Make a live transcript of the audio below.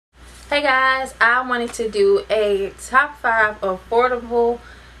Hey guys, I wanted to do a top 5 affordable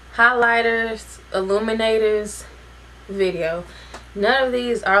highlighters, illuminators video. None of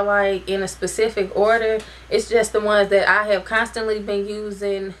these are like in a specific order. It's just the ones that I have constantly been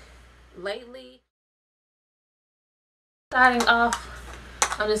using lately. Starting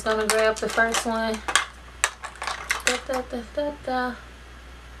off, I'm just gonna grab the first one. What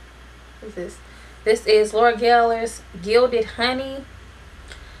is this? This is Laura Geller's Gilded Honey.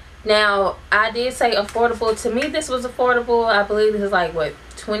 Now, I did say affordable. To me, this was affordable. I believe this is like, what,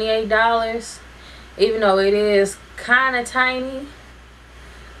 $28? Even though it is kind of tiny,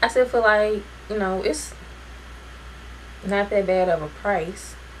 I still feel like, you know, it's not that bad of a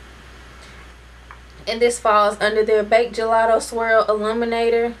price. And this falls under their Baked Gelato Swirl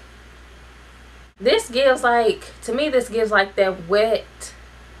Illuminator. This gives like, to me, this gives like that wet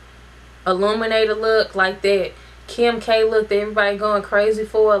illuminator look, like that Kim K look that everybody going crazy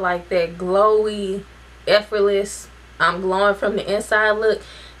for, like that glowy, effortless, I'm glowing from the inside look.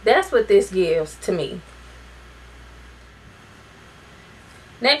 That's what this gives to me.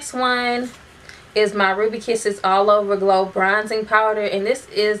 Next one is my Ruby Kisses All Over Glow bronzing powder, and this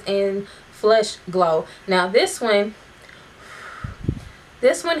is in Flush Glow. Now this one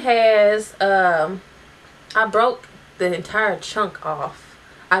has I broke the entire chunk off.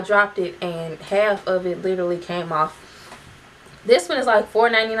 I dropped it and half of it literally came off. This one is like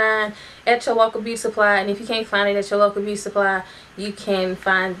 $4.99 at your local beauty supply, and if you can't find it at your local beauty supply, you can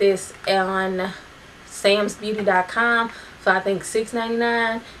find this on samsbeauty.com for I think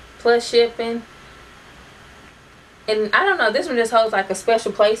 $6.99 plus shipping. And I don't know, this one just holds like a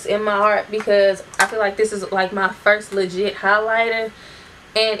special place in my heart because I feel like this is like my first legit highlighter,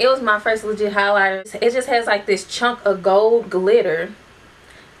 and it was my first legit highlighter. It just has like this chunk of gold glitter.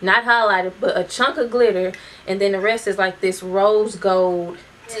 Not highlighted, but a chunk of glitter, and then the rest is like this rose gold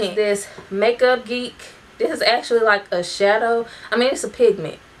tint. This Makeup Geek, this is actually like a shadow. I mean, it's a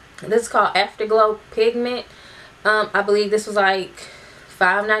pigment. This is called Afterglow Pigment. I believe this was like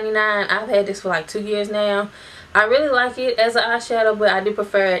 $5.99. I've had this for like 2 years now. I really like it as an eyeshadow, but I do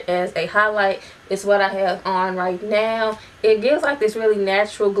prefer it as a highlight. It's what I have on right now. It gives like this really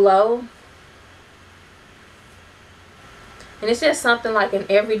natural glow. And it's just something like an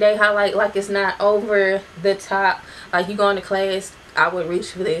everyday highlight, like it's not over the top. Like you going to class, I would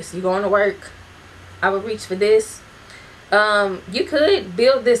reach for this. You going to work, I would reach for this. You could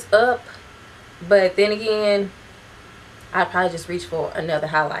build this up, but then again, I'd probably just reach for another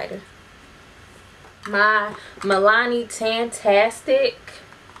highlighter. My Milani Tantastic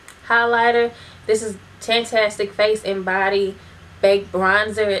highlighter. This is Tantastic Face and Body Baked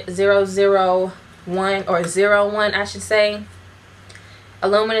Bronzer 001 or 01 I should say.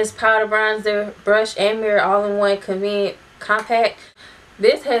 Luminous powder bronzer, brush and mirror all in one, convenient, compact.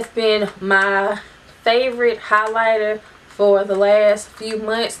 This has been my favorite highlighter for the last few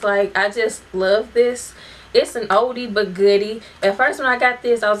months. Like, I just love this. It's an oldie but goodie. At first when I got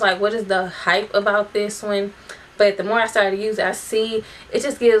this, I was like, what is the hype about this one? But the more I started to use it, I see it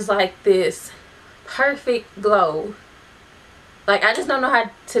just gives like this perfect glow. Like, I just don't know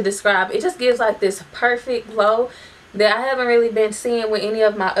how to describe it. It just gives like this perfect glow that I haven't really been seeing with any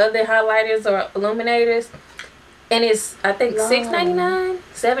of my other highlighters or illuminators. And it's, I think, $6.99,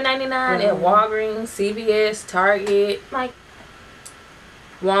 $7.99 at Walgreens, CVS, Target, like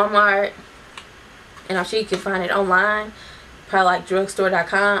Walmart. And I'm sure you can find it online, probably like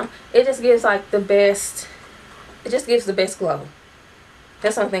drugstore.com. It just gives like the best, it just gives the best glow.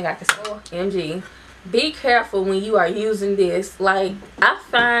 That's something I can say. OMG. Be careful when you are using this. Like, I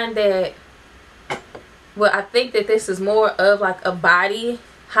find that, well, I think that this is more of like a body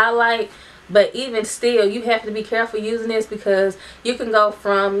highlight, but even still, you have to be careful using this because you can go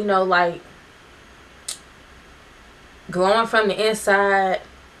from, you know, like glowing from the inside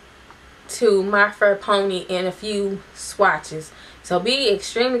to My Fur Pony in a few swatches. So be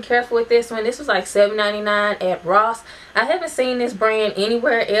extremely careful with this one. This was like $7.99 at Ross. I haven't seen this brand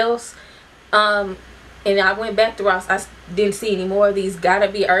anywhere else. And I went back to Ross. I didn't see any more of these Gotta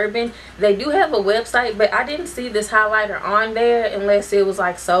Be Urban. They do have a website, but I didn't see this highlighter on there unless it was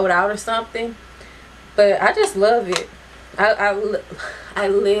like sold out or something. But I just love it. I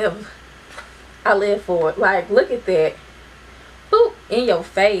live for it. Like, look at that. Boop, in your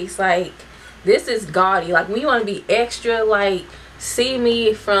face. Like, this is gaudy. Like, when you want to be extra, like, see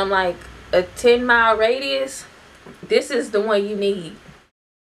me from like a 10-mile radius, this is the one you need.